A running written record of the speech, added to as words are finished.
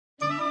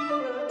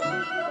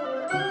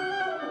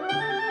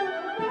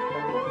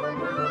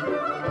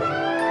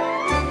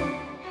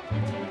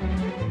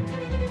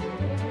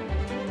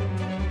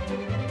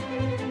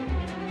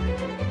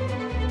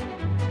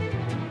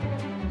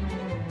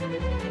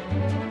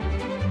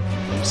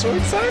I'm so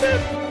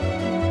excited!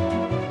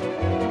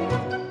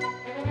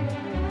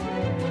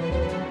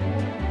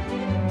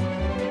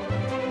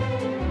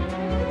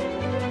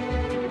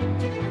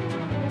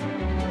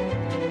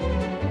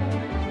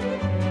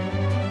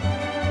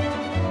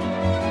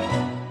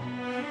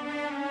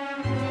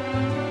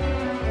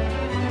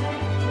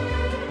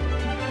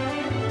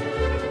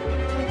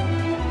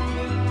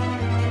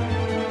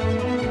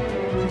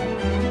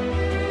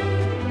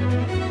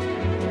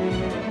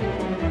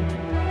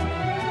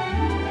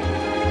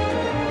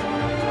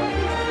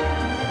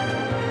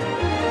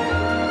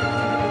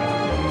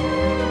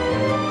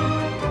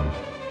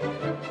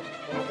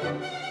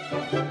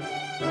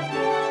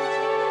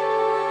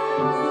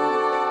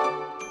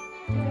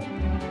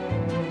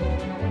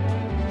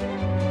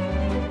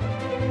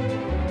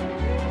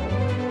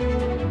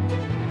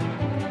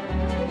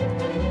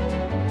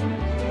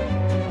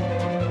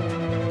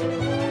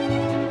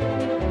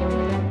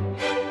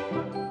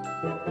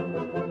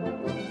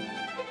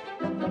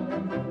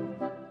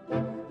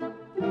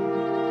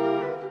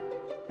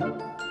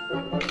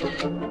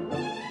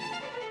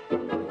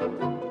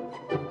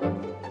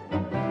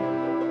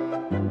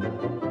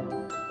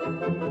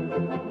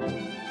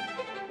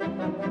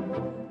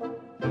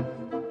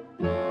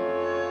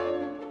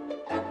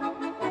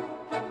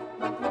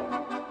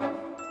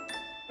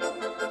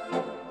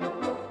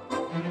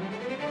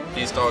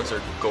 These dogs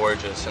are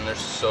gorgeous and they're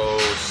so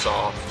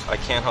soft. I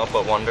can't help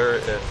but wonder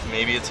if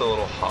maybe it's a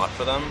little hot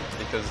for them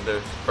because their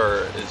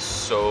fur is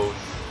so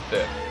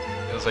thick.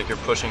 It feels like you're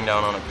pushing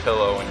down on a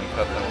pillow when you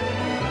pet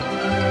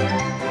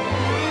them.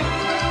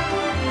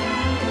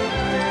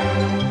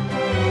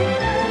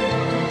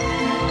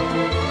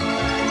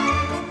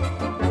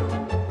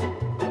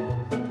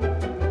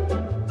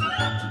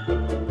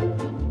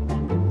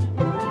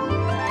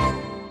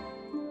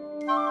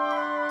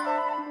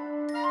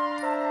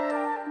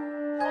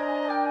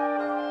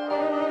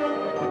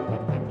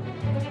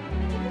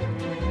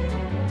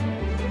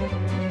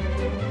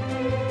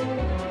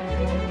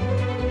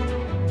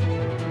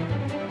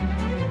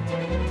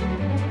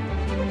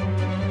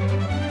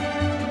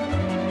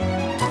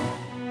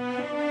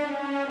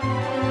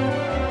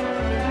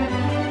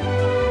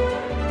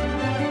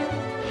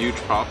 Huge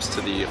props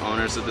to the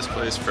owners of this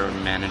place for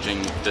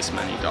managing this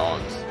many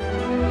dogs.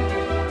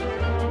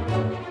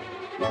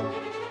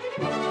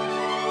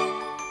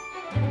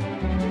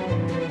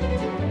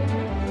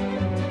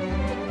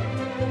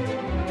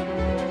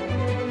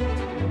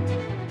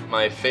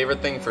 My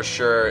favorite thing for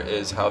sure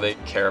is how they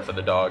care for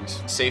the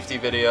dogs. Safety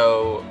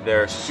video,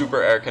 their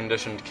super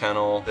air-conditioned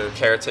kennel, their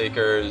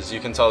caretakers.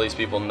 You can tell these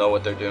people know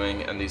what they're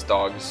doing and these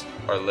dogs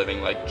are living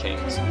like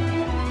kings.